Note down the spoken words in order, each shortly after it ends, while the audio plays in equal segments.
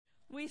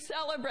We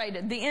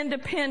celebrated the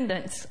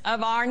independence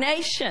of our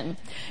nation.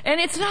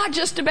 And it's not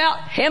just about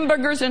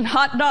hamburgers and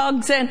hot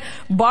dogs and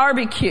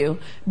barbecue.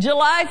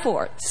 July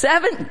 4th,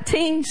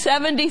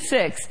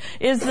 1776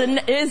 is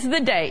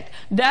the date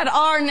that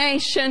our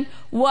nation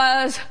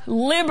was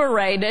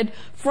liberated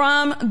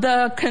from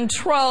the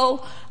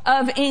control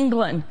of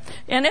England.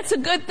 And it's a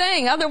good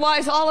thing.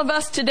 Otherwise, all of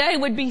us today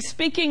would be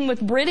speaking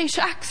with British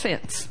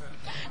accents.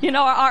 You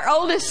know, our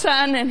oldest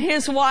son and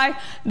his wife,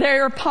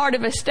 they're part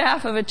of a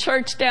staff of a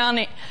church down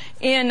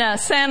in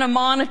Santa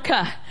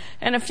Monica.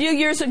 And a few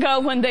years ago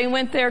when they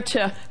went there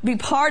to be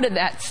part of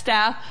that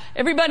staff,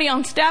 everybody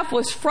on staff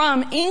was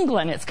from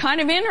England. It's kind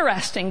of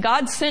interesting.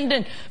 God's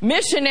sending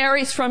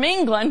missionaries from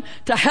England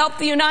to help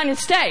the United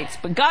States.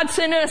 But God's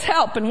sending us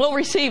help and we'll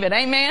receive it.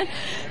 Amen?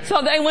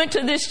 So they went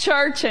to this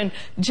church and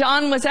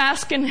John was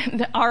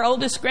asking our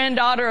oldest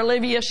granddaughter,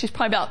 Olivia, she's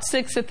probably about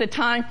 6 at the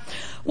time,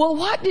 well,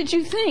 what did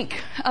you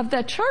think of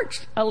that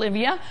church,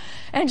 Olivia?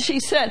 And she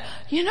said,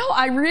 you know,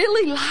 I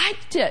really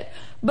liked it.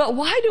 But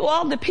why do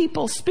all the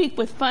people speak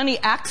with funny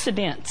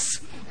accidents?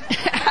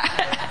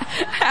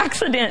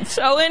 Accidents.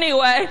 So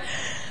anyway,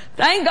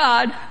 thank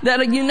God that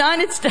the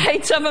United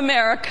States of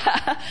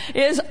America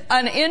is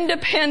an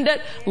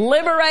independent,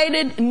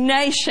 liberated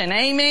nation.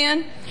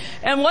 Amen?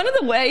 And one of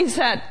the ways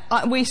that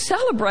we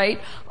celebrate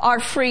our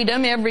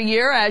freedom every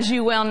year, as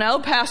you well know,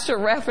 Pastor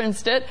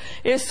referenced it,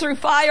 is through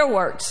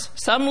fireworks.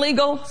 Some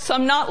legal,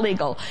 some not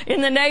legal,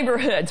 in the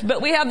neighborhoods.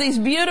 But we have these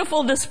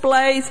beautiful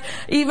displays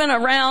even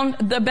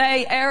around the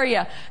Bay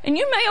Area. And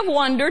you may have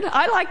wondered,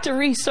 I like to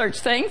research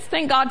things.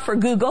 Thank God for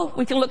Google.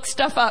 We can look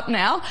stuff up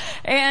now.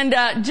 And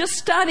just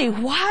study,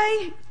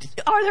 why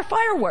are there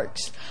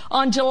fireworks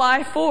on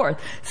July 4th?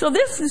 So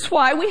this is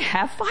why we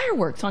have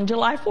fireworks on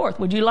July 4th.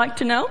 Would you like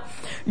to know?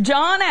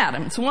 John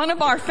Adams, one of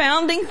our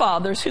founding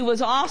fathers, who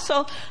was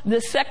also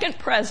the second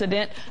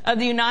president of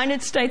the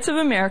United States of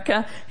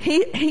America,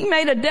 he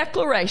made a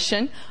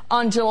declaration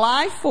on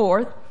July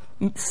 4th,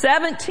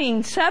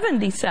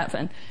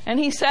 1777, and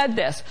he said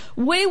this: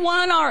 we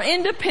won our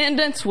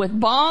independence with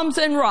bombs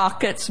and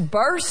rockets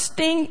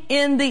bursting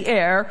in the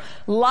air,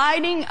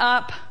 lighting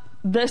up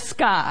the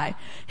sky.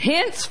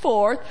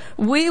 Henceforth,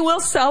 we will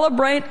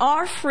celebrate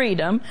our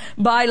freedom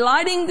by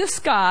lighting the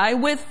sky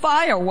with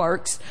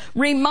fireworks,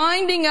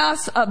 reminding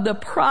us of the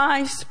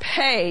price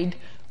paid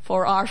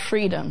for our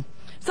freedom.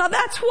 So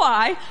that's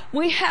why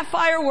we have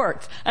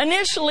fireworks.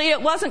 Initially,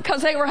 it wasn't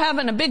because they were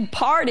having a big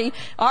party.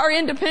 Our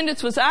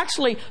independence was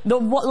actually, the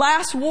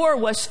last war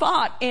was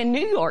fought in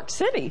New York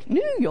City.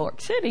 New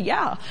York City.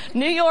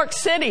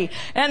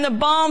 And the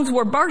bombs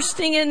were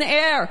bursting in the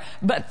air.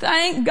 But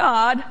thank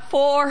God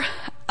for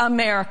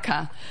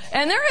America.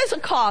 And there is a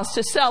cause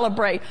to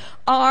celebrate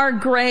our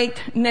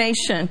great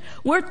nation.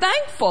 We're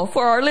thankful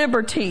for our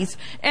liberties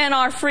and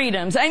our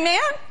freedoms. Amen?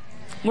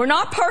 We're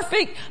not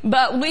perfect,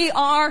 but we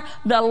are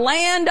the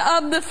land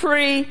of the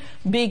free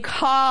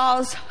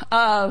because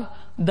of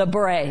the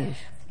brave.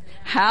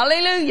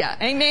 Hallelujah.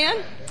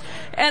 Amen.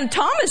 And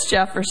Thomas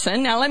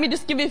Jefferson, now let me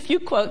just give you a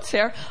few quotes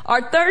here.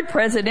 Our third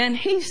president,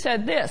 he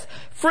said this: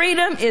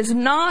 freedom is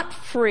not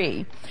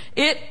free.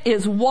 It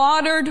is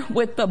watered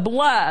with the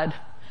blood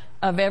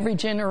of every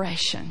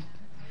generation.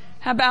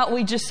 How about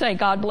we just say,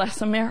 God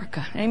bless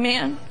America.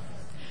 Amen.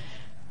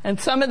 And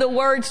some of the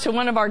words to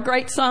one of our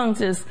great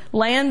songs is,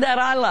 land that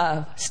I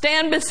love,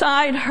 stand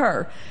beside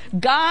her,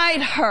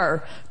 guide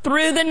her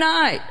through the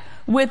night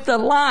with the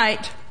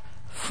light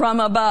from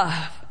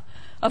above.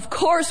 Of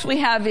course we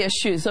have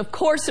issues. Of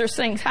course there's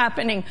things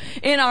happening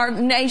in our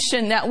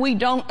nation that we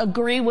don't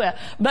agree with.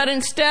 But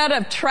instead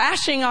of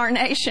trashing our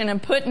nation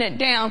and putting it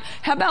down,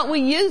 how about we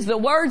use the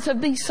words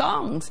of these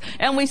songs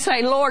and we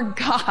say, Lord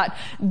God,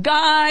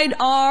 guide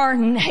our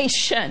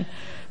nation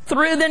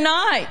through the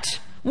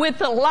night with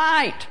the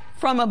light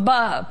from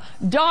above.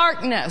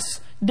 Darkness,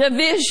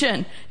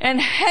 division,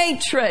 and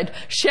hatred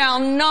shall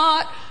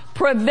not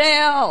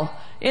prevail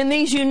in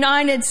these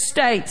United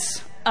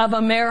States of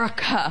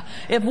America.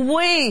 If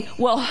we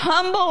will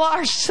humble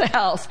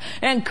ourselves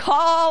and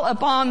call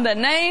upon the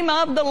name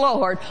of the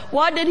Lord,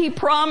 what did he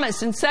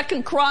promise in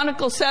 2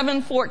 Chronicles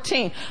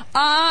 7:14?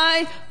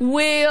 I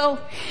will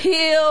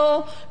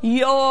heal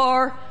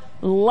your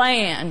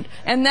land.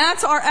 And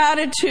that's our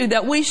attitude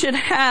that we should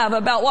have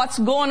about what's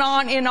going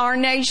on in our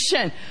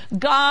nation.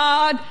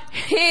 God,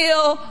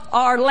 heal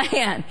our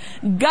land.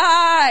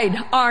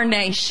 Guide our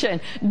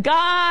nation.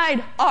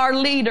 Guide our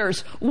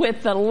leaders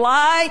with the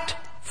light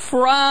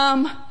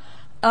from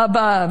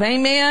above.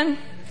 Amen.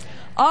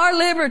 Our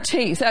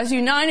liberties as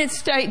United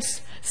States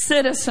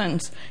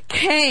citizens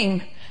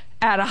came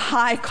at a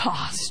high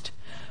cost.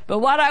 But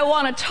what I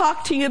want to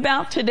talk to you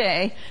about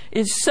today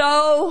is,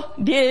 so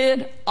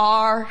did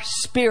our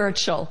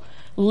spiritual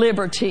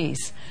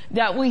liberties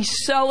that we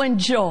so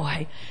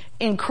enjoy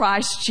in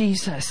Christ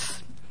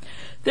Jesus.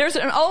 There's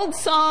an old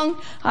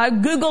song, I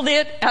Googled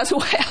it as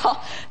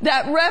well,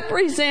 that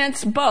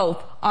represents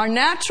both our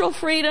natural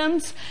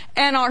freedoms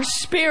and our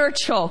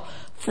spiritual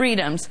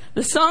freedoms.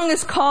 The song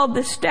is called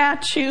The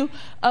Statue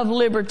of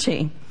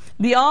Liberty.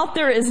 The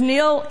author is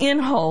Neil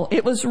Inhole.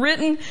 It was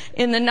written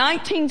in the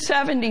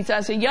 1970s.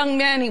 As a young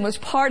man, he was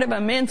part of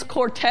a men's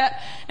quartet,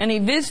 and he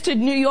visited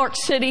New York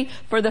City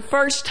for the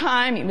first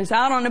time. He was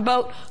out on a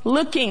boat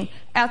looking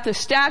at the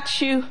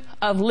Statue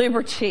of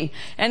Liberty,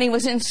 and he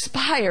was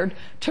inspired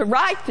to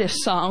write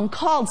this song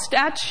called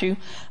Statue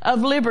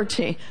of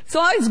Liberty. So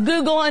I was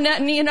Googling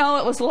it, and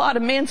it was a lot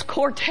of men's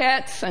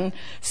quartets and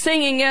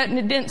singing it, and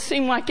it didn't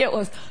seem like it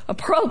was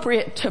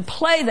appropriate to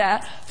play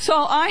that. So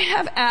I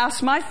have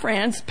asked my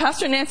friends,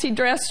 Pastor Nancy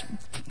dressed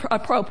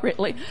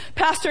appropriately.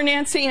 Pastor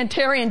Nancy and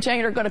Terry and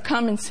Jane are going to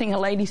come and sing a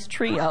ladies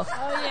trio.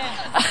 Oh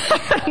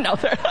yeah. No,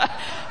 they're not.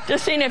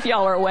 Just seeing if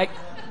y'all are awake.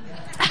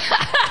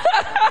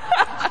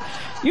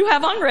 You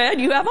have on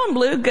red, you have on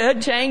blue.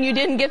 Good, Jane, you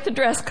didn't get the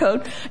dress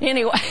code.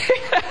 Anyway.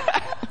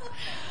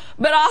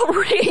 But I'll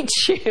read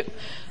you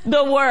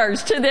the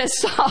words to this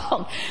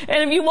song.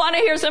 And if you want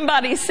to hear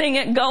somebody sing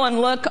it, go and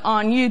look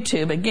on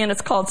YouTube. Again,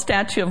 it's called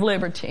Statue of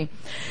Liberty.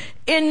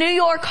 In New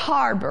York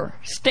Harbor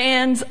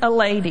stands a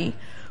lady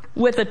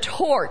with a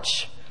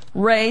torch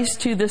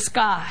raised to the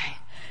sky.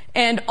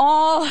 And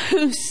all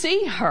who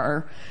see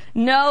her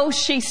know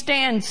she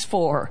stands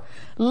for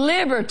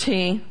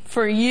liberty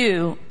for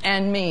you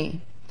and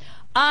me.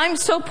 I'm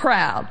so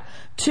proud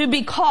to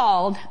be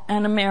called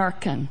an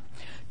American,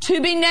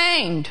 to be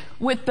named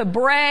with the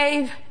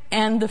brave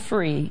and the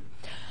free.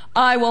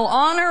 I will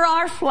honor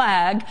our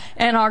flag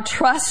and our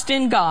trust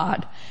in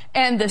God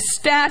and the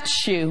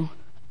Statue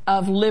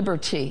of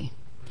Liberty.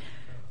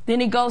 Then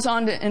he goes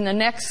on to, in the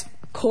next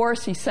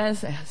chorus, he says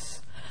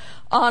this.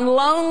 On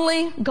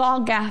lonely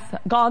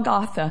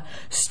Golgotha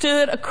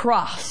stood a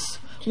cross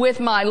with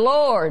my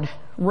Lord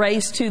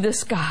raised to the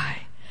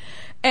sky.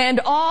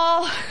 And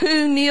all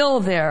who kneel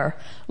there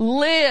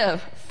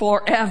live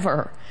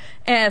forever,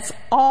 as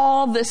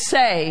all the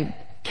saved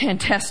can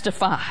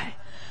testify.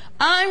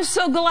 I'm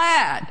so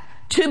glad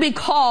to be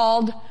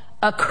called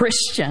a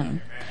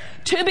Christian,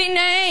 to be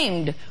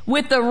named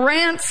with the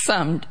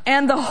ransomed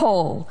and the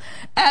whole,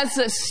 as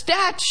the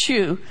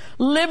statue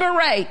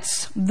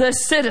liberates the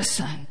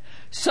citizen,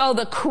 so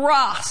the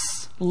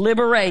cross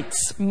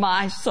liberates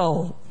my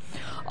soul.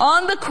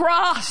 On the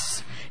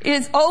cross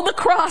the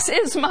cross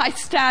is my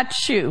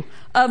statue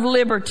of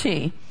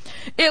liberty.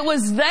 It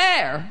was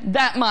there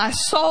that my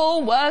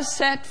soul was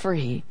set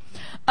free.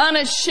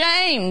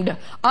 Unashamed,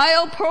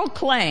 I'll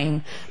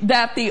proclaim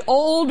that the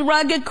old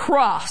rugged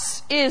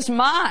cross is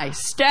my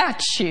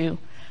statue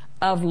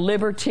of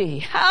liberty.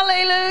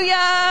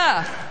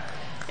 Hallelujah!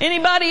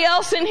 Anybody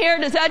else in here,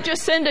 does that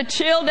just send a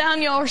chill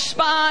down your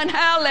spine?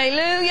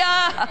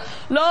 Hallelujah!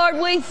 Lord,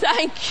 we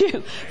thank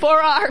you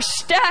for our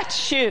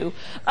statue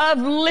of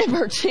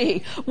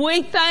liberty.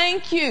 We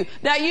thank you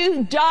that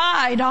you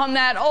died on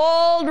that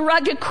old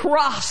rugged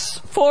cross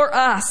for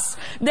us.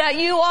 That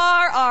you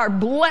are our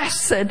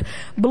blessed,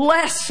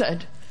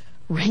 blessed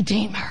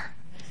Redeemer.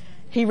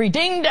 He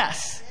redeemed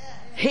us.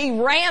 He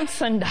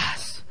ransomed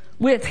us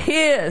with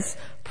His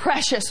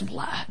precious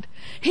blood.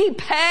 He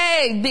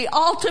paid the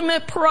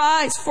ultimate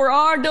price for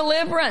our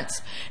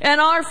deliverance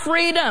and our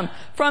freedom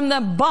from the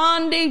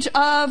bondage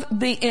of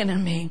the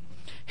enemy.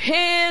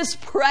 His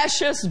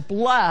precious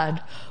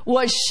blood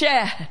was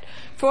shed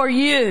for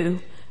you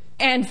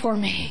and for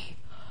me.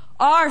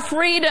 Our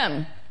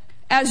freedom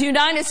as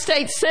United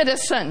States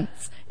citizens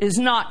is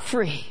not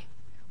free,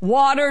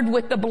 watered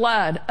with the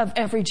blood of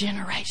every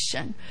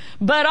generation.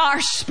 But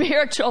our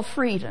spiritual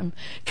freedom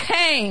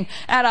came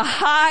at a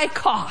high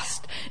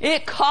cost.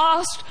 It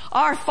cost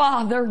our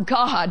Father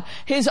God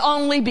His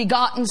only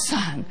begotten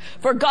Son.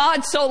 For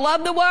God so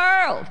loved the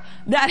world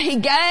that He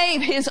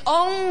gave His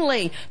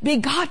only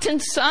begotten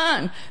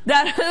Son,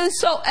 that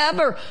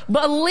whosoever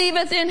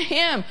believeth in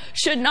Him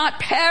should not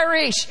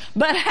perish,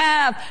 but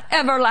have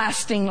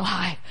everlasting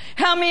life.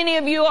 How many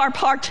of you are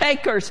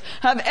partakers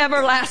of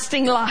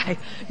everlasting life?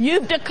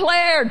 You've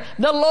declared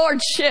the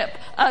Lordship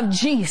of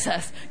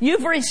Jesus.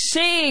 You've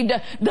received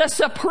the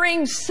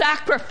supreme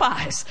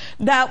sacrifice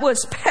that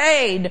was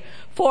paid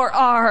for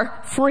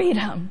our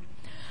freedom.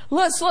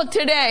 Let's look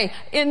today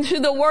into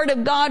the Word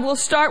of God. We'll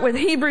start with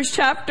Hebrews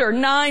chapter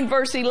 9,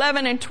 verse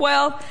 11 and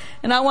 12.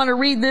 And I want to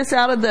read this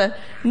out of the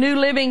New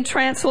Living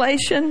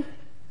Translation.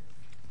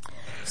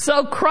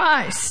 So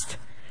Christ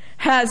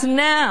has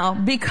now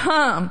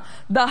become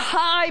the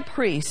high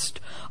priest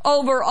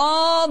over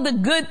all the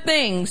good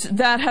things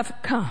that have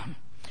come.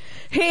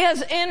 He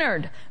has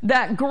entered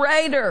that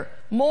greater,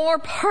 more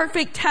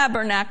perfect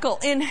tabernacle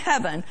in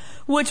heaven,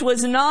 which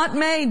was not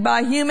made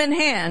by human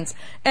hands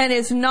and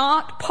is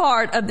not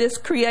part of this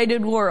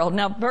created world.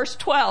 Now, verse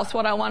 12 is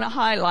what I want to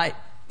highlight.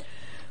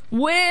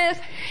 With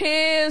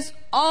His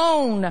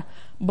own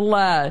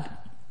blood,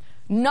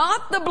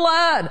 not the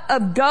blood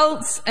of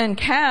goats and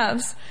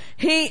calves,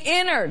 He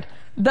entered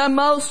the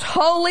most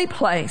holy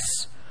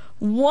place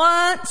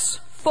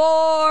once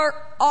for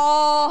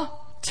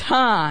all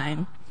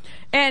time.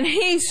 And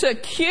He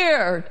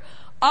secured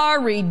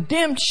our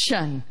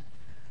redemption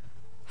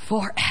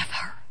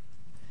forever.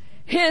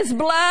 His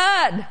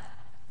blood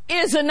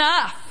is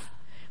enough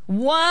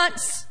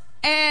once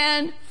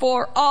and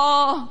for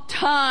all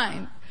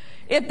time.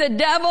 If the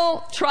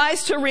devil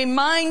tries to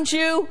remind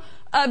you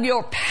of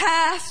your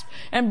past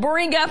and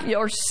bring up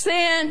your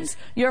sins,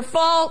 your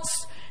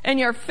faults, and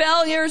your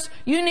failures,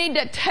 you need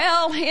to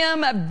tell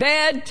him a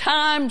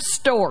bedtime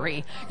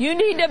story. You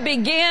need to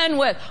begin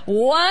with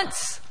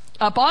once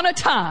upon a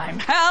time.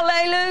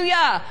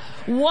 Hallelujah.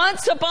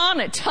 Once upon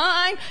a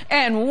time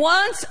and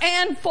once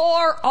and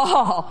for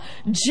all,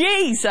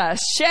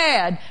 Jesus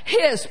shed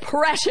His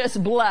precious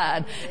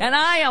blood. And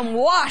I am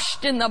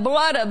washed in the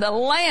blood of the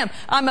Lamb.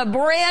 I'm a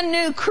brand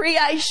new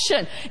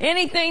creation.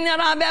 Anything that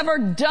I've ever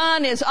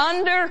done is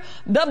under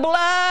the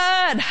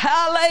blood.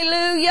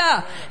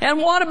 Hallelujah.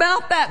 And what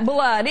about that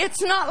blood?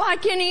 It's not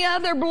like any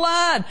other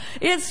blood.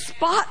 It's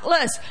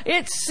spotless.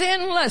 It's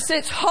sinless.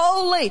 It's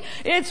holy.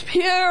 It's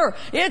pure.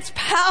 It's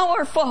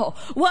powerful.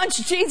 Once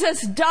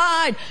Jesus died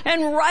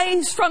and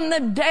raised from the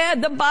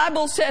dead, the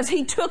Bible says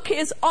He took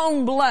His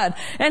own blood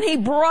and He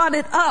brought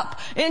it up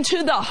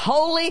into the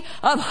Holy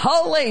of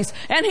Holies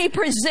and He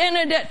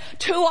presented it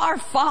to our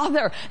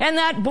Father, and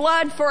that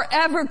blood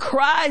forever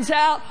cries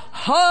out,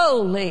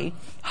 holy,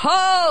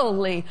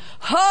 holy,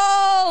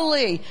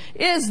 holy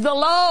is the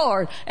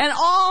Lord. And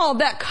all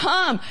that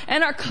come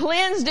and are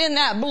cleansed in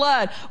that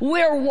blood,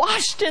 we're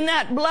washed in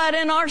that blood,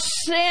 and our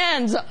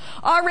sins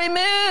are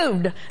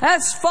removed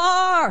as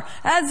far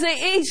as the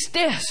east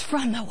is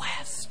from the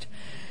west.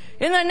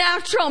 In the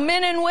natural,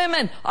 men and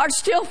women are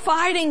still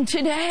fighting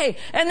today,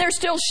 and they're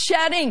still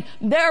shedding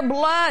their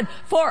blood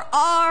for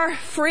our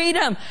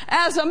freedom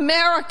as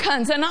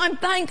Americans, and I'm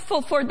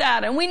thankful for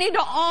that. And we need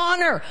to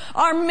honor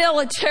our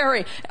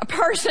military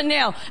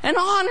personnel and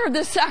honor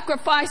the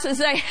sacrifices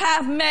they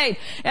have made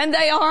and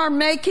they are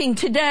making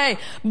today.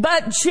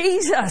 But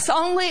Jesus,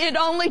 it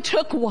only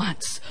took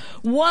once.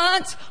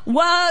 Once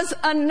was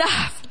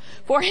enough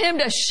for Him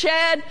to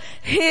shed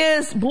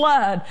His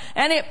blood,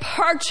 and it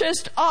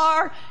purchased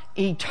our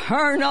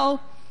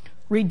eternal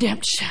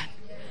redemption.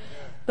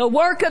 The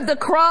work of the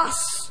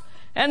cross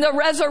and the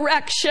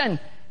resurrection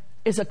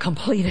is a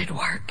completed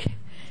work.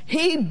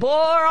 He bore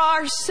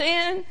our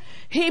sin.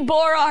 He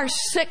bore our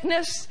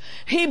sickness.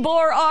 He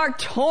bore our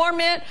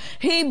torment.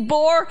 He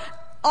bore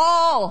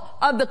all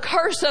of the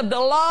curse of the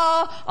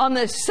law on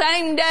the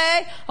same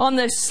day, on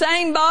the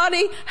same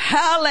body.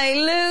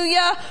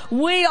 Hallelujah.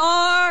 We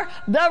are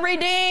the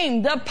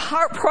redeemed. The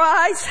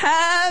price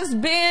has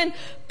been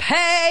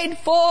paid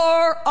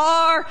for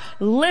our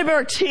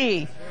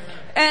liberty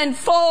and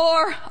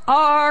for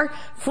our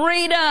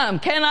freedom.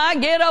 Can I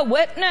get a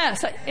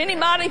witness?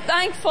 Anybody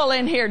thankful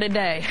in here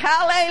today?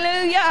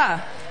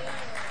 Hallelujah.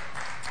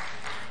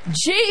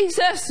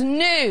 Jesus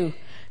knew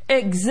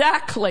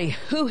exactly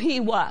who He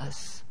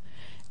was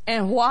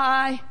and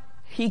why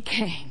He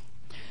came.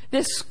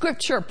 This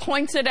scripture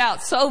points it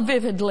out so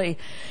vividly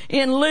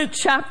in Luke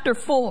chapter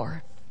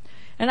 4.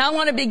 And I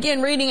want to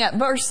begin reading at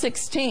verse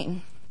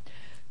 16.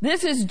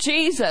 This is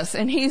Jesus,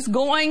 and he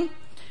grew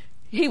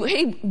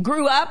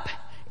up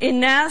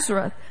in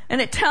Nazareth. And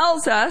it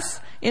tells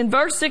us in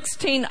verse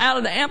 16 out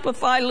of the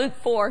Amplified Luke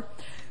 4,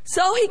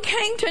 so He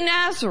came to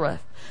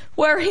Nazareth,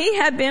 where He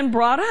had been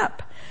brought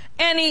up.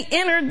 And He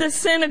entered the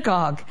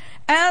synagogue,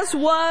 as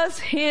was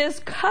His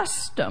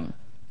custom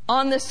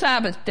on the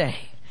Sabbath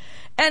day.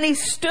 And He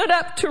stood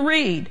up to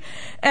read.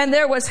 And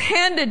there was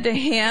handed to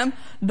Him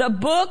the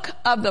book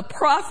of the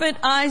prophet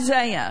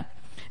Isaiah.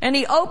 And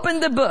He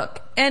opened the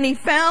book, and He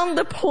found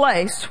the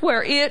place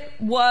where it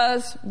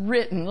was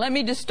written. Let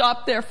me just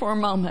stop there for a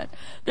moment.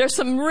 There's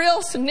some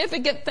real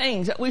significant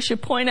things that we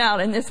should point out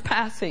in this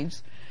passage.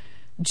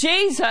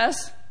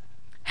 Jesus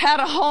had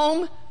a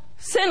home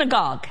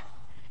synagogue.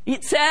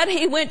 It said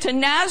He went to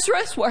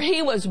Nazareth, where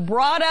He was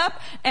brought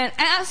up, and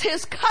as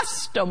His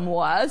custom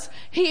was,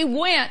 He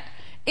went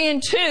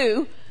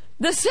into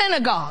the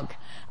synagogue.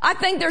 I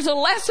think there's a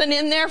lesson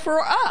in there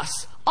for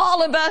us.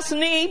 All of us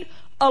need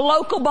a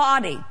local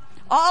body.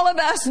 All of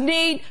us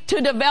need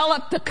to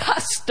develop the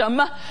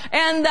custom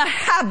and the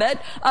habit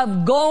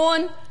of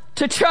going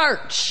to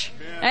church.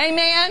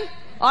 Amen.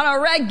 On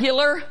a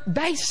regular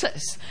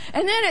basis.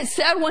 And then it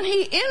said when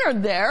He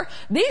entered there,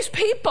 these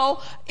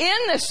people in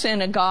the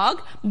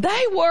synagogue,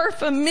 they were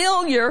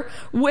familiar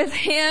with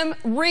Him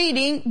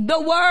reading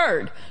the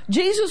Word.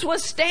 Jesus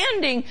was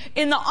standing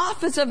in the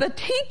office of a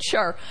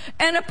teacher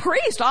and a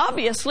priest,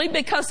 obviously,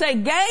 because they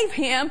gave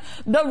Him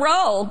the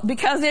role,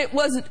 because it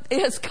was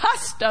His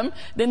custom,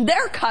 then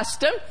their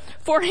custom,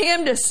 for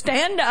Him to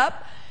stand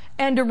up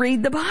and to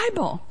read the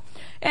Bible.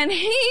 And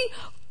He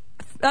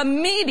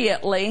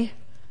immediately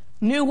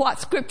knew what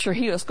scripture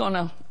He was going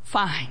to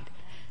find.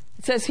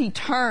 It says He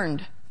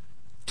turned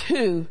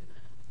to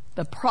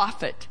the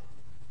prophet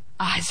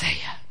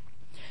Isaiah.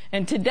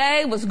 And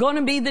today was going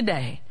to be the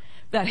day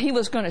that He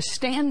was going to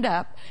stand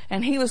up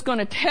and He was going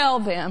to tell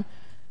them,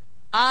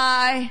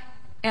 I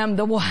am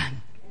the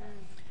one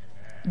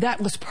that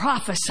was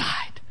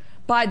prophesied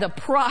by the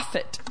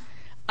prophet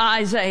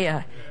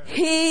Isaiah.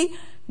 He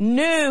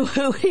knew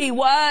who He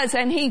was,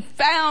 and He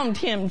found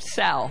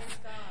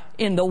Himself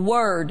in the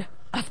Word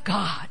of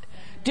God.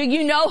 Do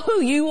you know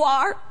who you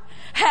are?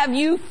 Have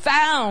you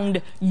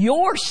found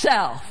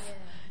yourself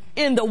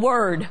in the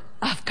Word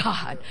of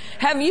God?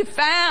 Have you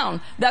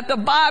found that the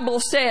Bible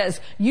says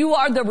you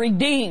are the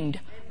redeemed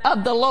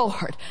of the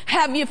Lord?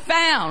 Have you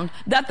found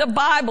that the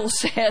Bible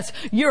says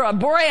you're a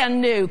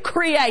brand new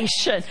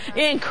creation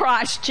in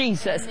Christ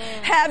Jesus?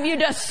 Have you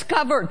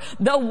discovered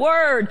the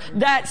Word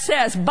that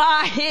says,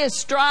 by His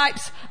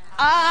stripes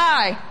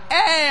I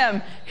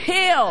am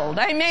healed?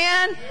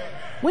 Amen?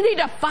 We need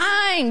to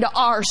find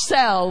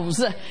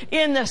ourselves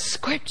in the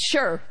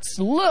Scriptures.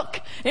 Look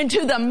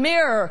into the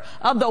mirror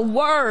of the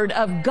Word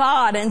of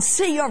God and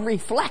see a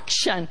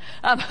reflection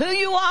of who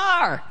you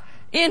are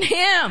in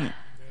Him.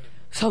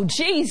 So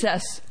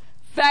Jesus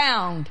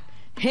found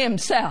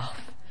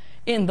Himself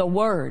in the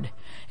Word.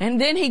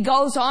 And then He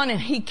goes on and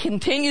He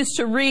continues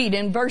to read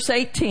in verse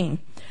 18.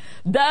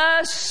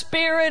 The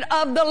Spirit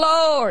of the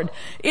Lord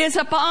is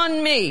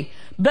upon me,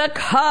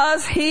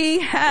 because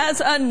He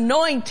has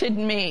anointed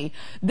me,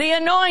 the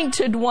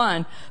Anointed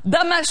One,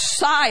 the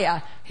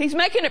Messiah. He's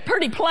making it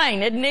pretty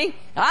plain, isn't He?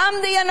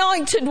 I'm the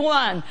Anointed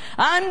One.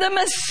 I'm the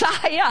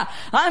Messiah.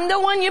 I'm the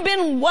one you've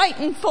been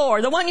waiting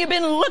for, the one you've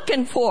been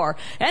looking for.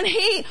 And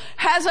He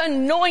has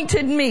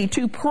anointed me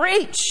to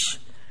preach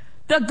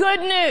the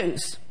good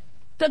news,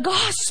 the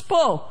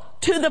gospel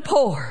to the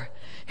poor.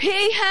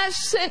 He has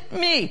sent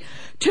me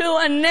to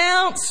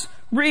announce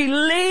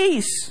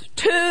release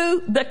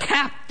to the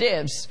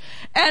captives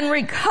and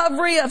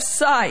recovery of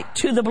sight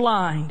to the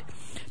blind,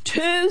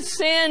 to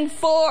send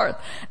forth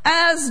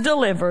as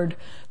delivered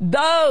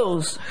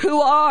those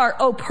who are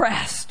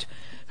oppressed,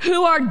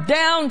 who are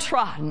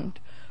downtrodden,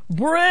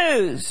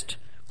 bruised,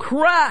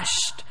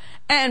 crushed,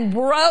 and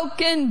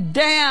broken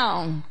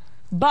down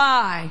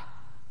by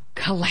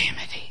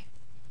calamity.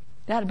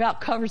 That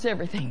about covers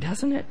everything,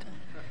 doesn't it?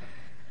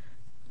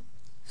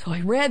 So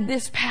I read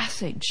this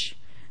passage.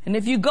 And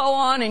if you go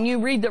on and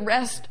you read the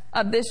rest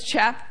of this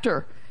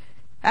chapter,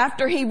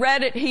 after he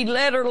read it, he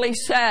literally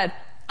said,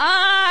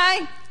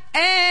 I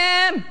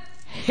am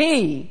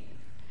He.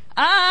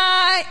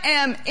 I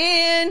am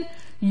in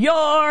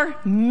your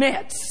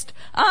midst.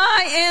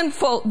 I am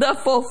the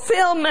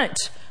fulfillment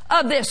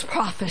of this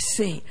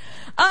prophecy.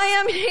 I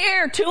am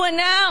here to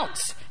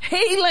announce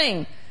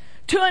healing,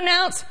 to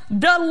announce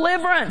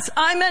deliverance.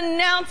 I'm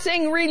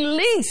announcing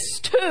release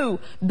to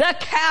the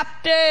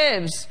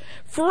captives,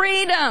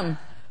 freedom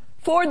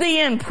for the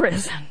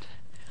imprisoned.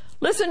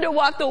 Listen to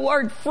what the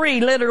word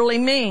free literally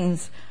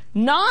means.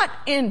 Not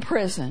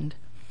imprisoned.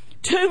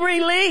 To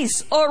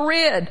release or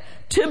rid.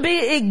 To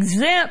be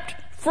exempt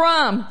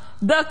from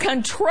the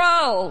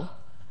control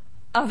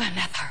of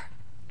another.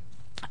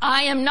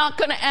 I am not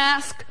going to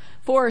ask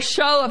for a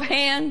show of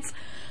hands,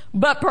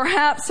 but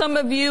perhaps some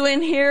of you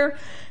in here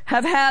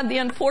have had the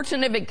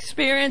unfortunate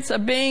experience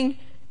of being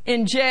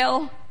in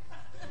jail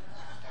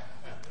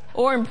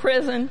or in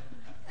prison.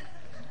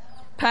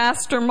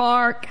 Pastor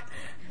Mark,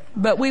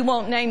 but we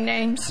won't name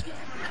names.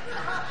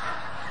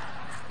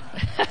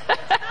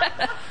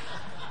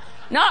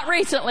 Not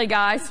recently,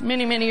 guys.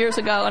 Many, many years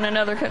ago in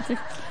another country.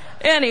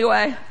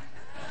 Anyway.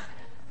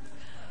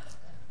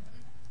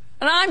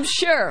 And I'm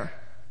sure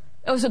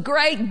it was a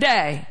great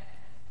day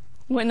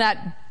when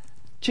that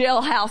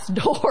jailhouse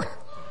door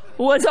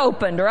was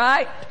opened,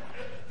 right?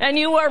 And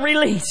you were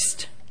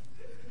released.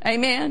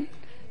 Amen?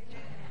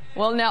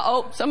 Well,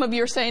 now, some of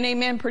you are saying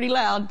amen pretty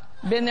loud.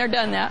 Been there,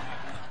 done that.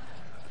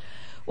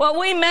 Well,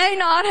 we may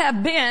not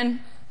have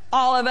been,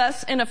 all of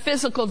us, in a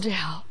physical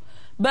jail,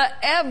 but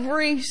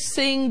every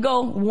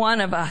single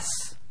one of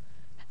us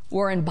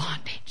were in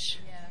bondage.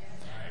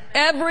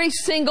 Every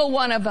single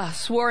one of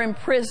us were in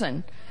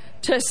prison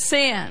to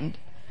sin,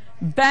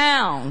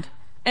 bound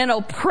and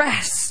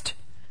oppressed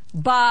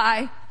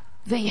by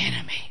the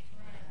enemy,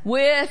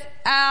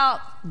 without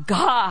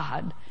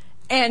God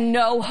and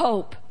no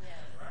hope.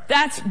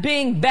 That's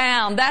being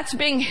bound. That's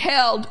being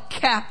held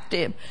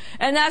captive.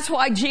 And that's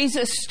why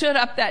Jesus stood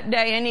up that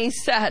day and He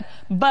said,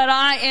 but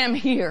I am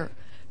here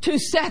to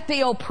set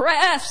the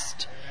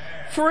oppressed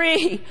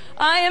free.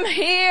 I am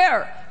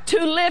here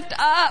to lift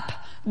up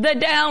the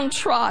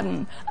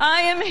downtrodden.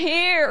 I am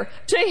here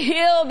to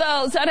heal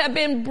those that have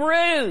been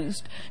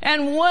bruised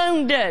and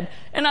wounded.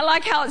 And I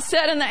like how it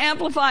said in the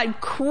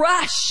Amplified,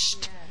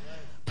 crushed,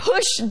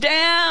 pushed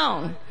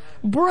down,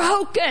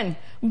 broken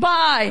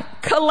by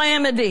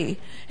calamity.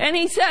 And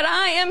He said,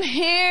 I am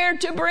here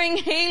to bring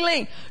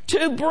healing,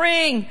 to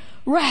bring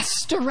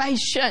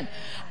restoration.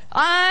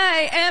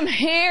 I am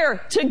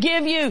here to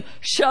give you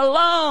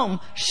shalom,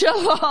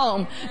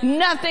 shalom,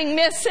 nothing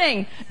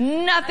missing,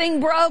 nothing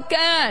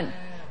broken.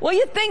 Well,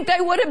 you think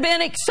they would have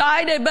been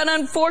excited, but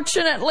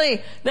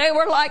unfortunately, they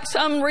were like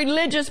some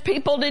religious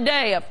people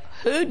today.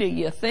 Who do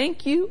you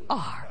think you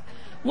are?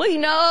 We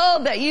know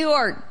that you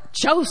are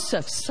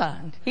Joseph's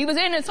son. He was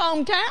in his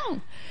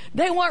hometown.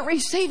 They weren't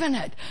receiving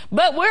it,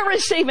 but we're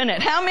receiving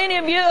it. How many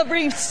of you have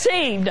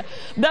received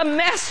the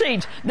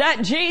message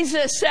that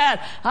Jesus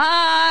said,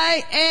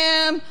 I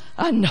am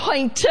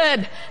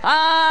anointed.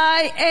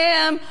 I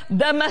am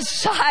the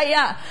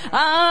Messiah.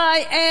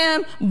 I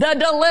am the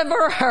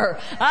deliverer.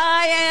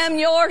 I am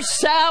your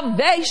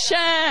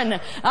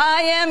salvation.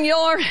 I am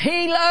your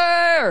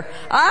healer.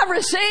 I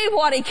receive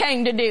what He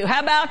came to do. How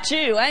about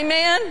you?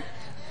 Amen?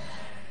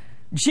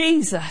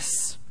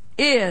 Jesus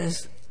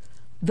is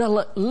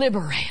the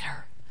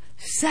liberator.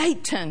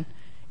 Satan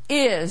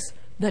is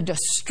the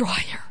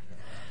destroyer.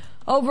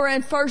 Over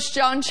in 1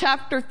 John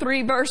chapter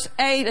 3 verse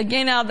 8,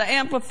 again out of the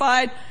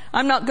Amplified,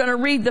 I'm not going to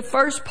read the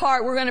first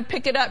part. We're going to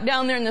pick it up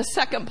down there in the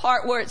second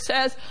part where it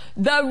says,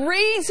 the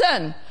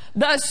reason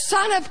the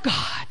Son of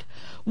God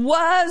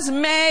was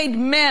made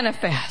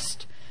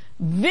manifest,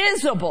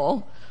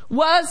 visible,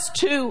 was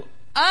to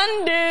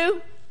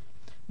undo,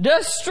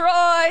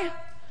 destroy,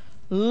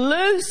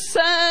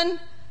 loosen,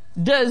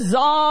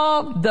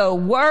 dissolve the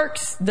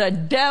works the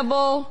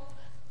devil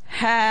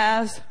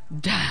has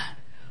done.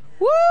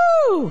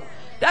 Woo!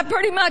 That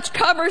pretty much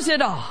covers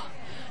it all.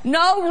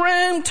 No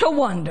room to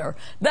wonder.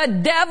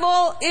 The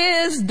devil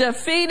is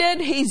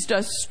defeated. He's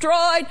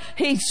destroyed.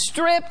 He's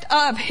stripped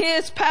of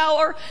his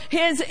power.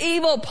 His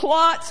evil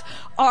plots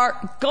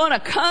are going to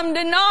come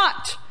to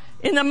naught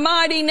in the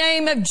mighty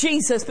name of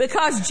Jesus,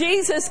 because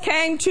Jesus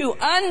came to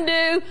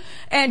undo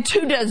and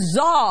to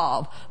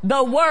dissolve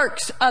the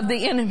works of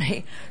the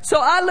enemy. So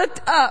I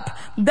looked up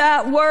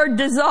that word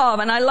dissolve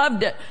and I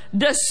loved it.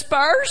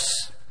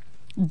 Disperse,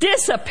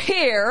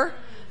 disappear,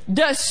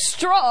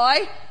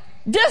 destroy,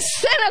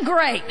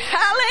 disintegrate.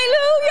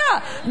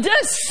 Hallelujah!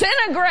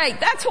 Disintegrate.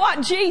 That's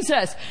what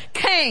Jesus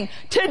came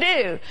to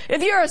do.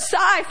 If you're a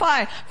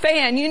sci-fi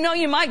fan, you know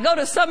you might go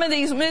to some of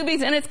these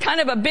movies and it's kind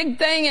of a big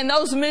thing in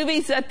those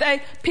movies that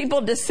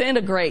people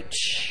disintegrate.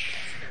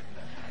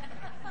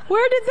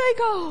 Where did they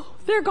go?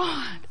 They're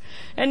gone.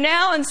 And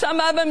now in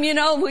some of them,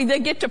 they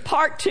get to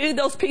part 2,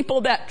 those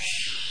people that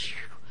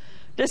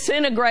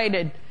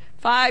disintegrated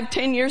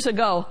 5-10 years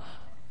ago,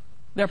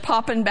 they're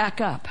popping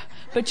back up.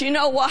 But you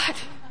know what?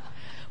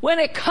 When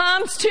it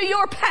comes to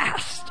your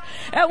past,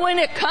 and when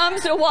it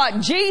comes to what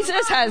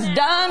Jesus has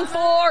done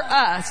for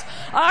us,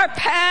 our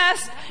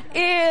past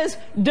is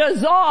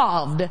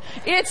dissolved.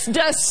 It's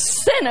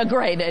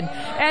disintegrated.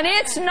 And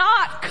it's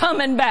not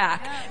coming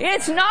back.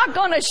 It's not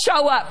going to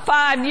show up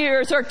 5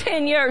 years or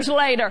 10 years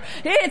later.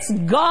 It's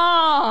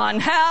gone.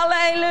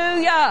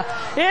 Hallelujah.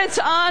 It's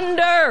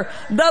under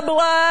the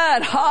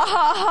blood. Ha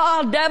ha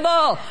ha,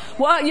 devil.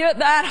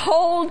 That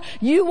hold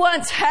you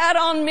once had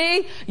on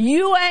me,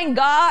 you ain't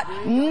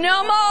got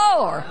no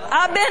more.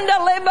 I've been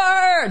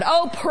delivered.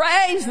 Oh,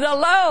 praise the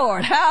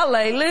Lord.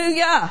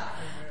 Hallelujah.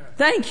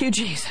 Thank you,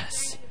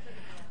 Jesus.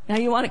 Now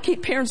you want to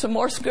keep hearing some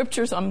more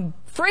scriptures on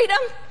freedom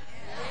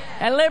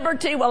and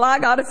liberty? Well, I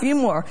got a few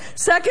more.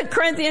 2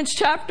 Corinthians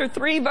chapter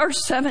 3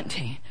 verse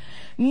 17.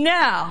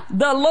 Now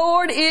the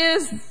Lord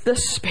is the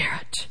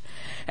Spirit.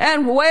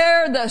 And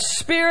where the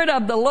Spirit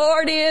of the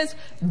Lord is,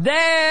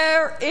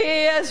 there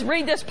is,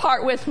 read this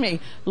part with me,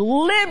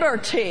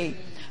 liberty,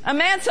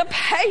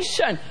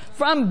 emancipation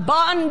from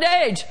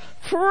bondage,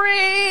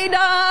 freedom.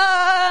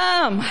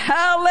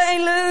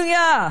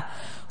 Hallelujah.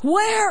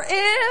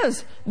 Where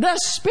is the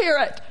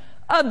Spirit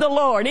of the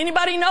Lord?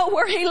 Anybody know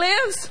where He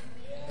lives?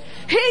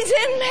 He's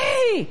in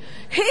me.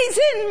 He's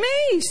in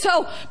me.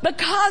 So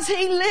because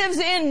He lives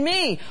in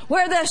me,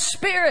 where the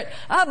Spirit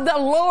of the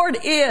Lord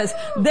is,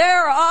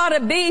 there ought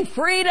to be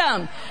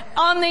freedom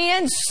on the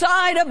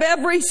inside of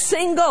every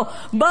single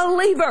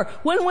believer.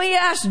 When we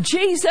ask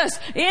Jesus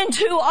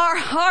into our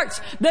hearts,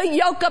 the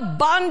yoke of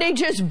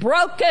bondage is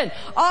broken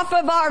off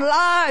of our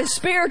lives.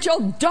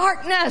 Spiritual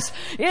darkness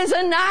is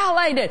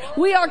annihilated.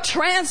 We are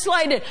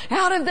translated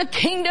out of the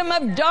kingdom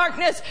of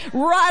darkness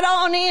right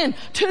on in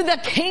to the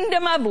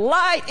kingdom of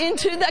light,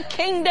 into the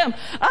kingdom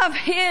of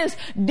His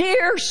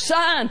dear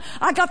Son.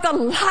 I got the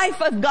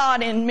life of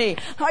God in me.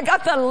 I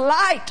got the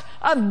light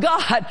of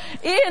God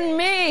in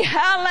me.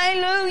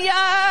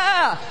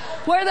 Hallelujah.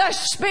 Where the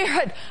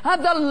Spirit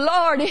of the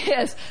Lord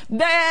is,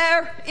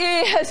 there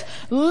is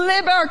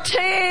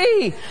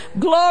liberty.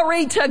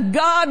 Glory to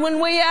God.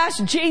 When we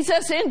ask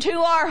Jesus into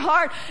our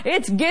heart,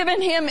 it's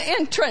given Him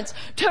entrance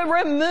to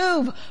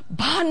remove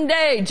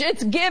bondage.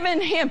 It's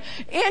given Him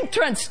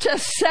entrance to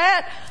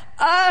set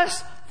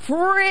us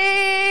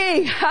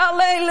free.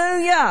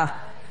 Hallelujah.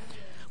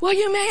 Well,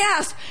 you may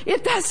ask,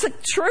 if that's the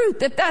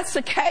truth, if that's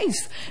the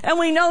case, and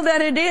we know that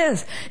it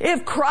is,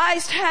 if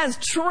Christ has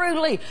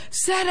truly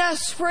set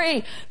us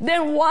free,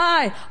 then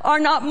why are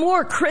not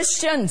more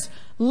Christians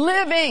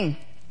living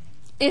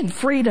in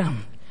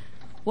freedom?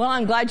 Well,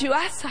 I'm glad you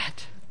asked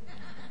that.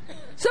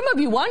 Some of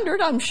you wondered,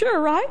 I'm sure,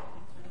 right?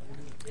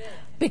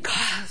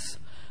 Because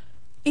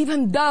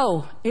even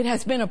though it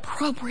has been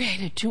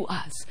appropriated to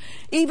us,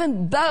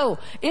 even though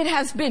it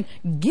has been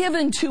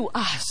given to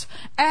us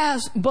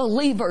as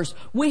believers,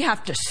 we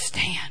have to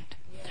stand.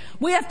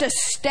 We have to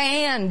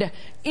stand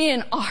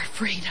in our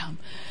freedom.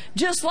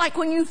 Just like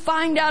when you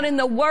find out in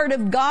the Word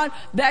of God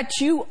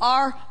that you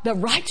are the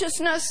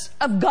righteousness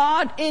of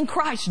God in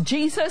Christ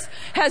Jesus,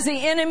 has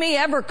the enemy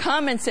ever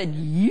come and said,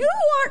 you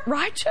aren't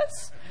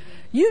righteous?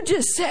 You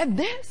just said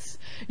this.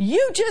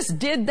 You just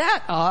did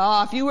that.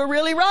 If you were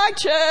really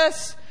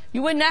righteous,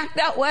 you wouldn't act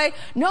that way.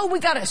 No, we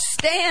got to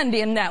stand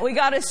in that. We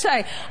got to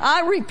say,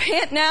 I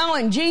repent now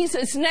in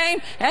Jesus' name.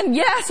 And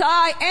yes,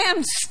 I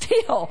am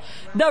still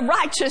the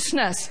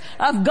righteousness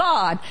of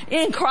God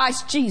in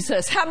Christ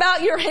Jesus. How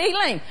about your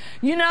healing?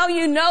 You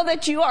know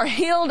that you are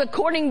healed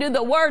according to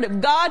the Word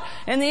of God,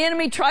 and the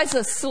enemy tries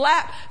to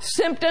slap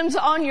symptoms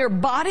on your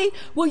body.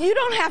 Well, you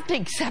don't have to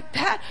accept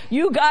that.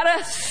 You got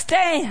to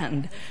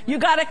stand. You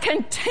got to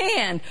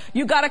contend.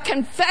 You got to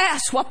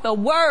confess what the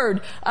Word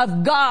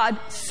of God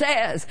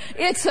says.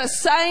 It's the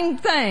same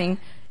thing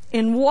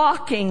in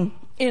walking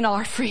in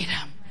our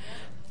freedom.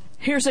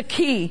 Here's a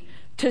key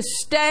to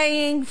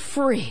staying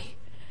free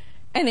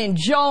and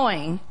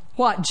enjoying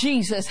what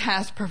Jesus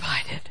has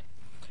provided.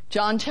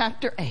 John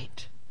chapter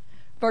 8,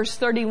 verse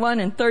 31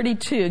 and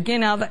 32.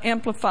 Again, out of the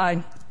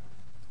Amplified.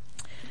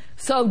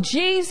 So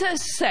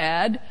Jesus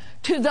said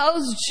to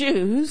those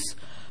Jews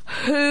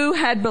who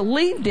had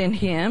believed in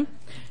Him,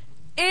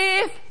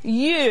 if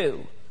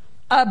you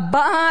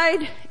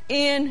abide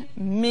in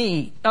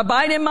me,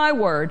 abide in my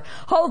word,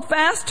 hold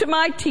fast to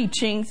my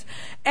teachings,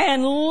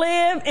 and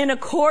live in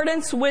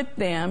accordance with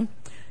them,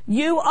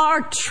 you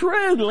are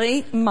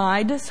truly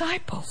my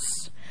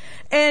disciples.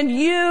 And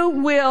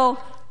you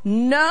will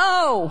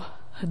know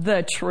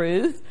the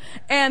truth,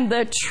 and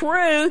the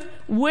truth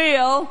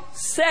will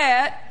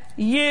set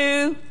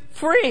you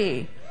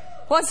free.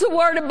 What's the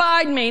word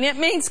abide mean? It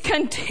means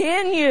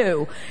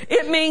continue.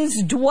 It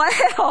means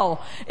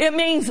dwell. It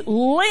means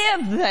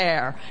live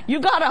there. You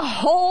got to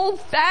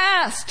hold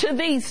fast to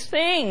these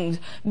things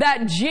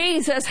that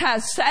Jesus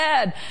has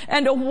said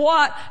and to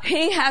what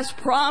He has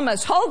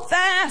promised. Hold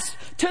fast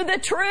to the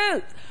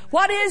truth.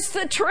 What is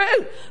the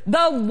truth?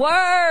 The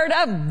Word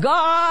of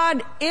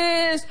God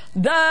is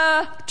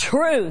the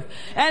truth.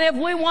 And if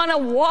we want to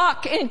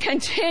walk in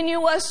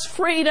continuous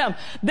freedom,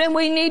 then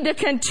we need to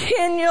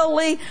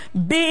continually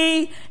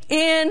be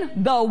in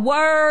the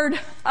Word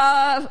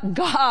of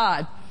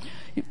God.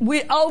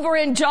 We over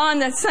in John,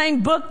 that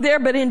same book there,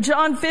 but in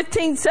John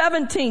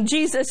 15:17,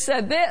 Jesus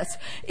said this,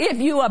 if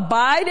you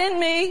abide in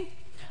me,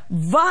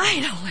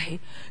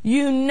 vitally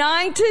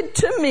united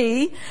to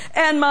me,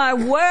 and my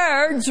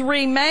words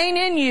remain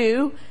in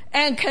you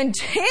and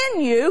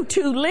continue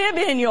to live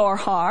in your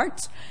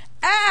hearts,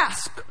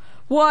 ask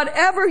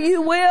whatever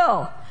you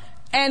will,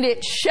 and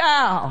it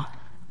shall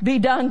be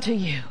done to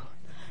you.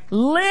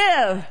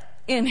 Live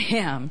in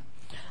Him.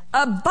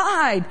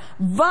 Abide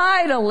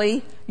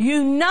vitally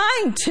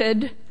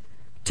united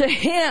to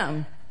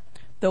Him.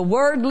 The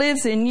Word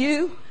lives in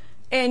you,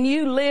 and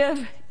you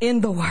live in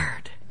the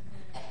Word.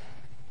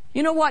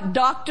 You know what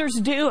doctors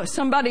do if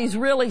somebody's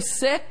really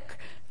sick?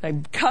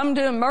 They come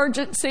to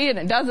emergency and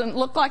it doesn't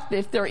look like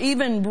if they're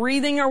even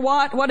breathing or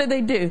what. What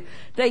do?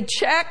 They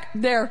check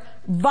their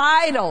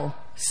vital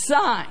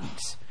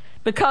signs,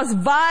 because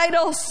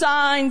vital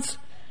signs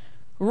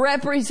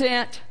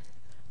represent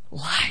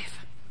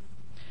life.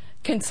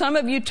 Can some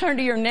of you turn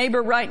to your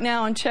neighbor right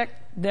now and check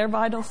their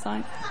vital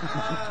signs?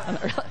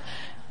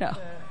 No.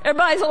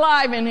 Everybody's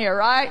alive in here,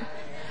 right?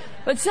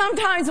 But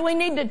sometimes we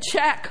need to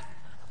check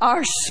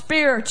our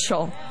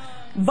spiritual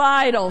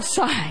vital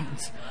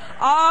signs.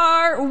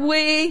 Are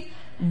we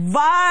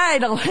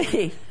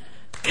vitally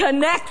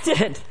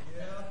connected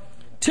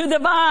to the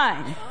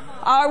vine?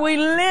 Are we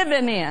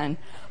living in?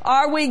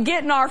 Are we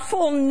getting our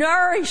full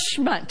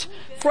nourishment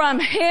from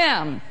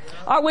Him?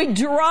 Are we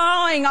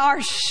drawing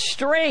our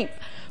strength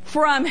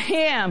from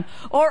Him?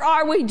 Or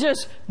are we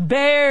just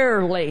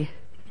barely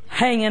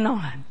hanging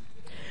on?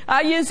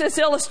 I use this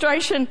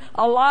illustration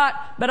a lot,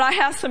 but I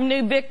have some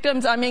new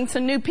victims,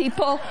 some new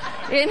people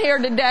in here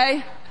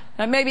today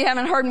that maybe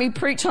haven't heard me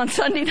preach on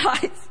Sunday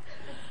nights.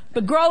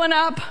 But growing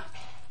up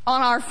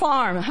on our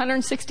farm,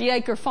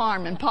 160-acre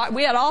farm, and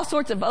we had all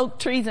sorts of oak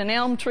trees and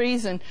elm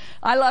trees, and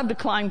I loved to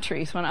climb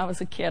trees when I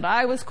was a kid.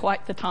 I was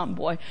quite the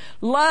tomboy.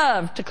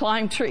 Loved to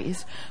climb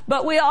trees.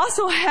 But we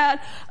also had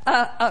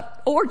an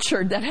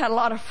orchard that had a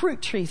lot of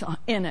fruit trees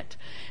in it.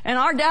 And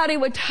our daddy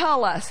would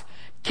tell us,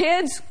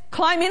 kids,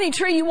 climb any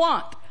tree you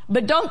want,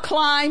 but don't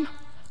climb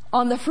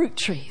on the fruit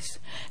trees.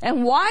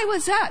 And why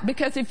was that?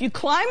 Because if you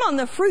climb on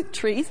the fruit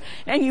trees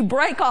and you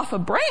break off a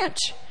branch,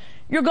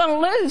 you're going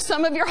to lose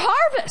some of your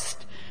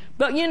harvest.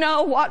 But you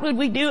know, what would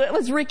we do? It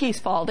was Ricky's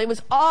fault. It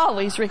was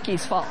always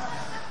Ricky's fault.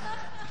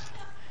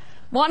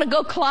 Want to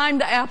go climb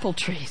the apple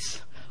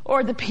trees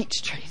or the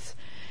peach trees.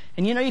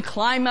 And you know, you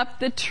climb up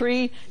the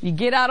tree, you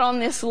get out on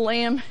this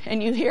limb,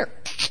 and you hear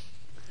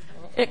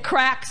it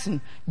cracks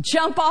and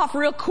jump off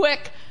real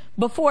quick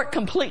before it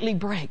completely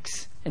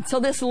breaks. And so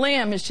this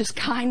limb is just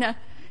kind of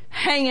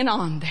hanging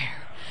on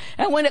there.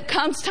 And when it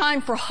comes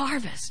time for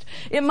harvest,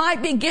 it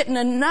might be getting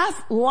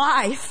enough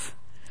life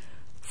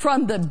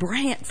from the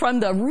branch, from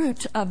the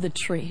root of the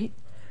tree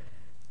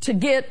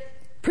to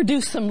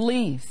produce some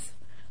leaves,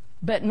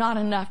 but not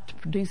enough to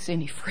produce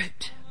any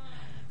fruit.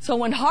 So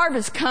when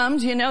harvest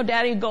comes, you know,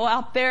 Daddy would go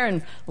out there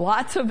and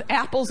lots of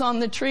apples on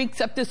the tree,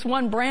 except this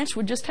one branch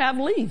would just have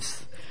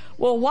leaves.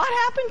 Well, what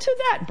happened to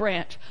that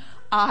branch?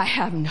 I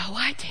have no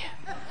idea.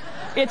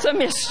 It's a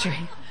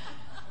mystery.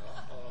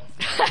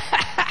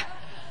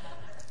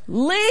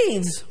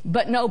 Leaves,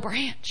 but no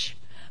branch.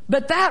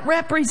 But that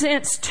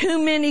represents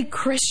too many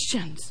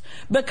Christians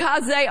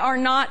because they are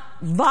not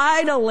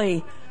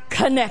vitally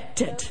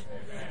connected.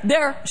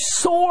 They're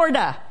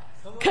sorta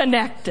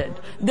connected.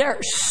 They're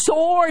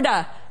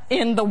sorta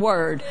in the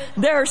Word.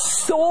 They're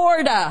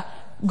sorta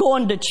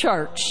going to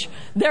church.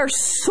 They're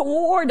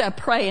sorta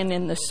praying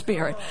in the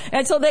Spirit.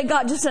 And so they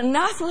got just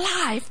enough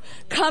life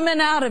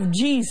coming out of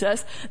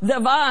Jesus,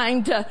 the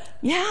vine, to,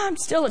 yeah, I'm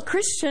still a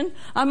Christian.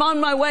 I'm on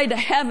my way to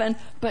heaven,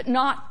 but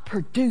not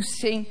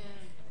producing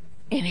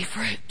any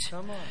fruit.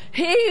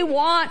 He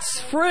wants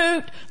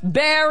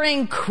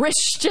fruit-bearing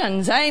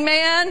Christians.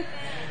 Amen?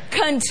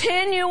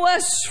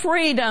 Continuous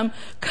freedom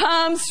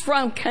comes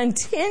from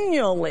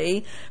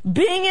continually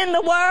being in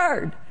the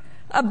Word,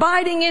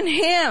 abiding in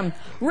Him,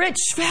 rich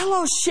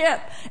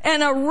fellowship,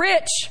 and a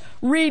rich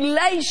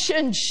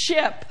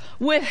relationship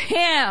with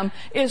Him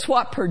is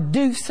what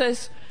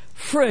produces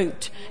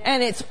fruit.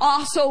 And it's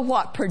also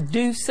what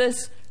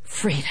produces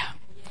freedom.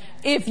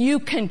 If you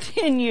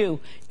continue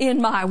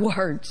in my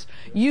words,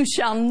 you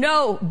shall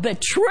know the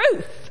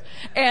truth,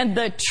 and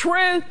the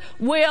truth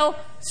will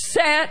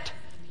set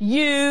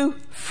you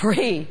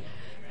free.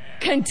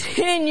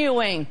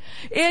 Continuing.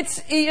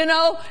 It's,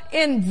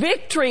 in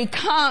victory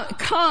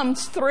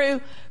comes through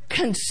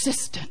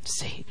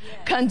consistency.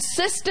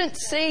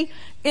 Consistency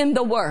in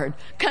the Word.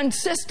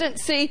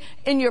 Consistency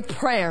in your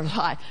prayer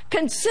life.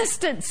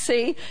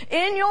 Consistency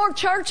in your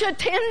church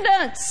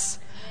attendance.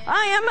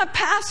 I am a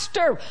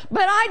pastor,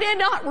 but I did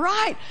not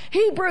write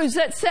Hebrews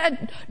that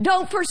said,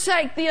 don't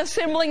forsake the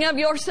assembling of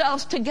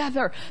yourselves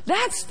together.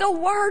 That's the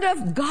Word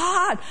of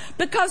God,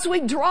 because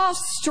we draw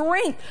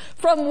strength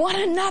from one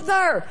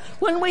another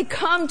when we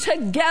come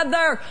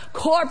together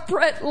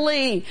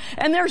corporately.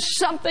 And there's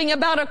something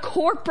about a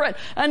corporate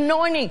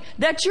anointing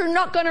that you're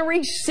not going to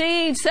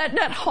receive sitting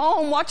at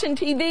home watching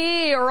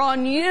TV or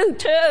on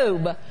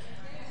YouTube.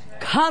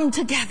 Come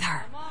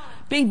together.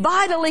 Be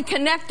vitally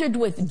connected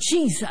with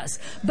Jesus,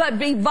 but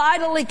be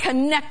vitally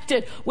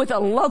connected with a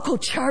local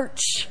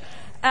church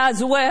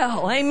as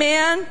well.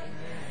 Amen?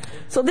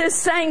 So this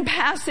same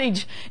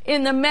passage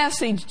in the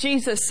Message,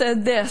 Jesus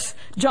said this,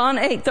 John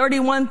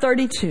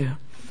 8:31-32.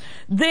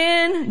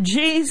 Then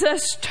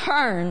Jesus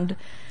turned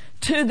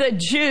to the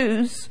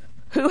Jews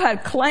who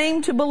had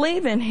claimed to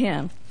believe in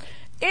Him.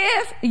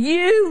 If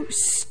you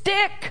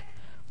stick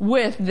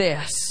with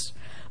this,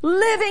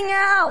 living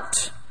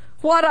out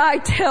what I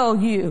tell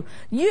you,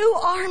 you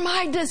are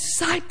my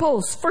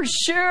disciples for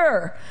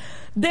sure.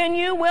 Then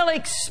you will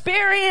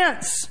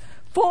experience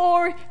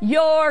for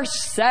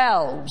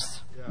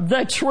yourselves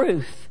the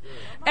truth.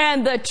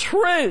 And the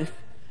truth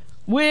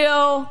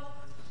will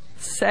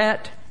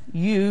set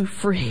you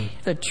free.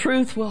 The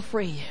truth will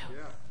free you.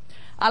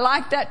 I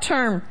like that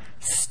term,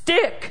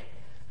 stick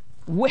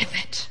with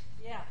it.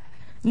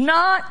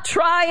 Not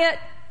try it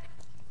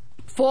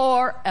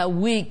for a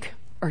week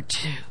or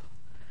two.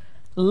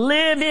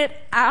 Live it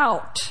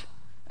out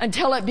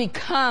until it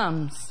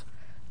becomes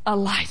a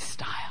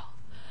lifestyle.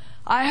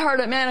 I heard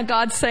a man of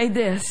God say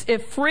this,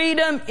 if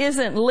freedom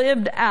isn't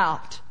lived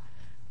out,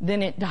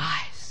 then it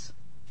dies.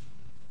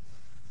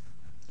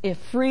 If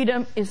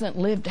freedom isn't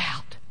lived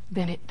out,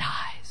 then it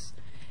dies.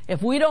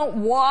 If we don't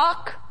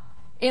walk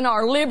in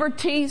our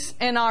liberties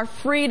and our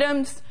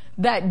freedoms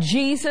that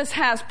Jesus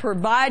has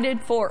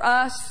provided for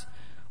us,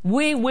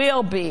 we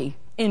will be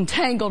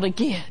entangled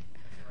again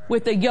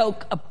with the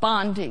yoke of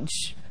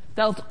bondage.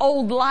 Those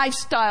old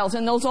lifestyles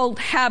and those old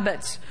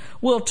habits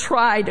will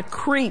try to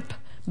creep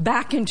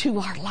back into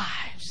our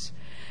lives.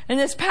 And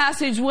this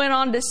passage went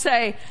on to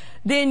say,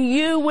 then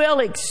you will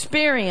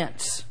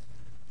experience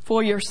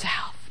for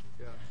yourself.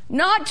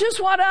 Not just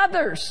what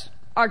others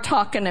are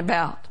talking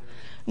about.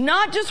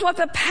 Not just what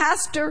the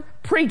pastor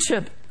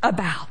preaches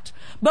about.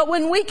 But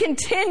when we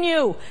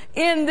continue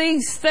in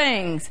these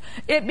things,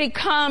 it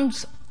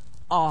becomes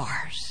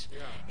ours.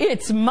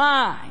 It's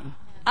mine.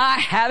 I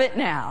have it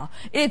now.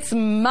 It's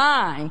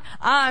mine.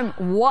 I'm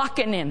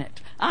walking in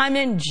it. I'm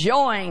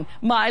enjoying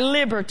my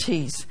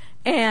liberties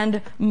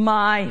and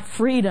my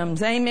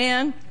freedoms.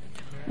 Amen?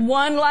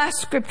 One last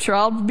scripture.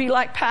 I'll be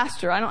like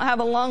pastor. I don't have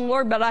a long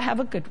word, but I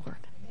have a good word.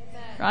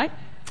 Right?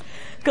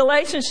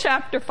 Galatians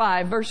chapter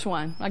 5, verse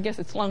 1. I guess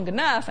it's long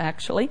enough,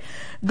 actually.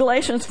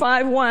 Galatians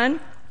 5:1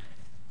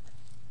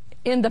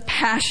 in the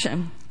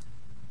Passion.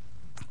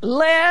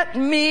 Let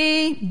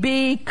me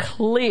be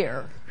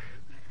clear.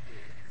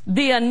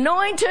 The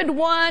Anointed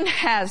One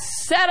has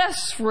set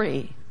us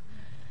free,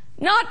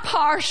 not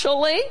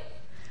partially,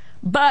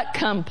 but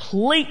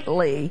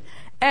completely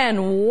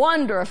and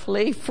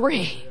wonderfully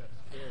free.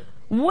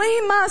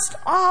 We must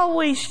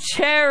always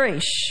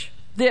cherish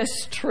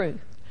this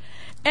truth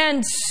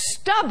and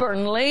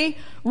stubbornly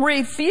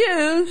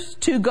refuse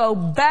to go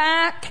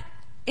back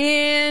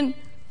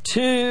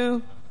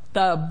into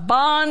the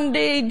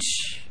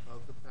bondage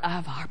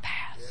of our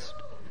past.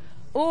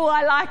 Oh,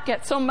 I like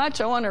it so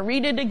much I want to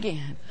read it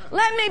again.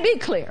 Let me be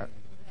clear.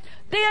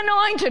 The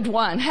Anointed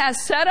One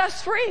has set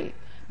us free,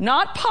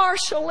 not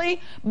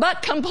partially,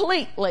 but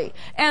completely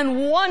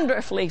and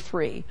wonderfully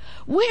free.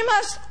 We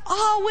must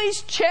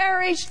always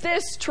cherish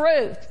this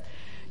truth.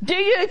 Do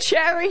you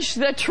cherish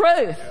the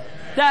truth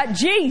that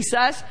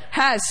Jesus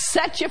has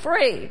set you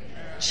free?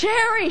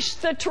 Cherish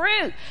the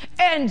truth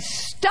and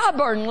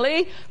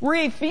stubbornly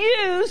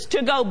refuse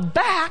to go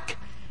back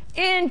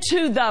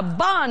into the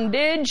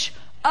bondage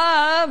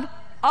of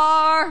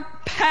our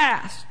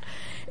past.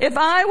 If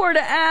I were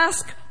to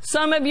ask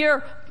some of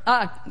your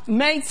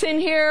mates in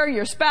here,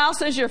 your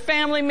spouses, your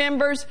family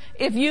members,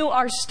 if you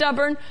are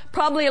stubborn,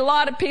 probably a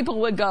lot of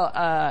people would go,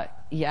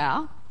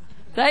 yeah.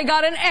 They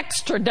got an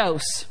extra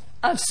dose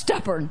of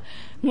stubborn.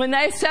 When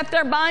they set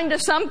their mind to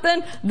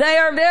something, they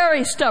are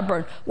very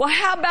stubborn. Well,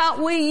 how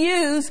about we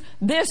use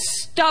this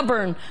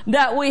stubborn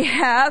that we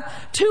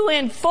have to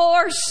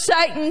enforce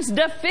Satan's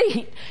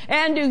defeat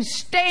and to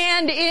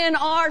stand in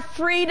our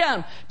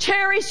freedom.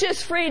 Cherish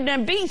this freedom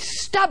and be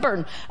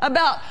stubborn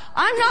about,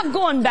 I'm not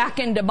going back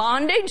into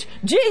bondage.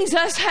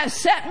 Jesus has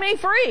set me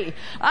free.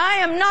 I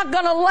am not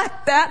going to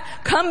let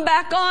that come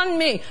back on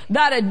me.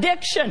 That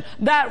addiction,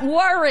 that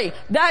worry,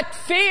 that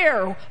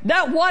fear,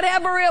 that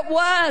whatever it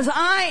was,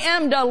 I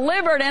am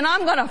delivered and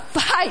I'm going to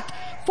fight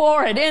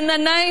for it in the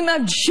name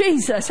of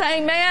Jesus.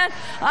 Amen.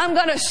 I'm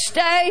going to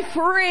stay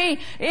free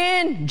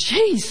in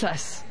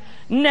Jesus'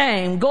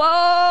 name.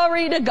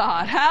 Glory to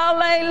God.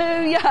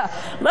 Hallelujah.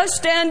 Let's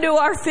stand to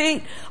our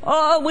feet.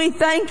 Oh, we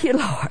thank you,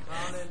 Lord,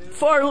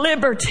 for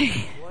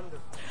liberty.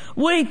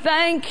 We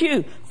thank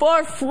you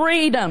for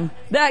freedom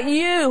that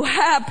you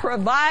have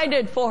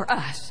provided for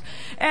us.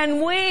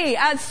 And we,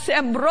 as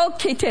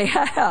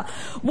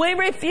Sembrokite, we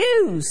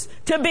refuse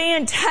to be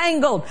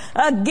entangled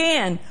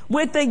again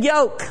with the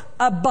yoke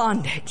of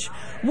bondage.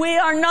 We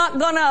are not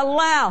going to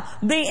allow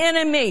the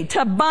enemy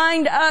to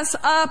bind us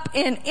up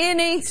in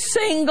any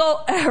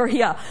single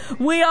area.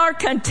 We are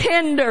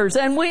contenders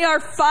and we are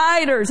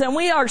fighters and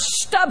we are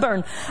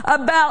stubborn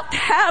about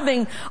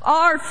having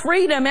our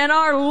freedom and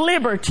our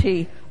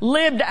liberty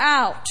lived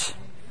out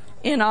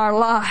in our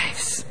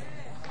lives.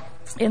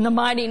 In the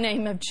mighty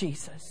name of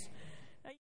Jesus.